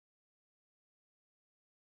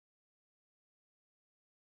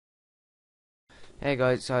Hey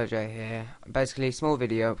guys, it's RJ here. Basically, a small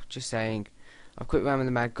video just saying I've quit Ram of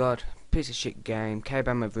the Mad God. Piece of shit game.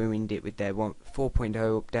 KABAM have ruined it with their 4.0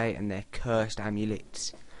 update and their cursed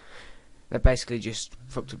amulets. They basically just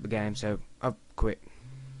fucked up the game, so I've quit.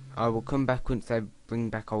 I will come back once they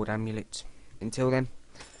bring back old amulets. Until then,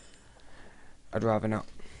 I'd rather not.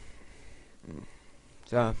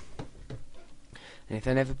 So, and if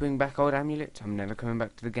they never bring back old amulets, I'm never coming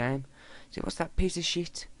back to the game. See, what's that piece of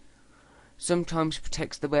shit? Sometimes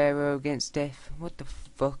protects the wearer against death. What the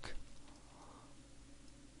fuck?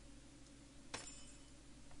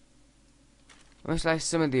 It's like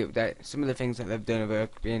some of the things that they've done are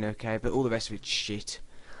being okay, but all the rest of it's shit.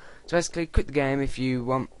 So basically, quit the game if you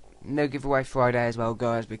want. No giveaway Friday as well,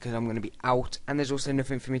 guys, because I'm going to be out, and there's also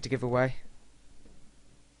nothing for me to give away.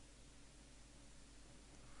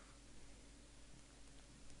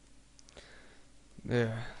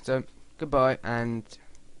 Yeah. So goodbye, and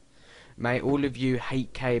may all of you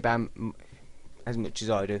hate KABAM as much as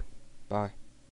I do. Bye.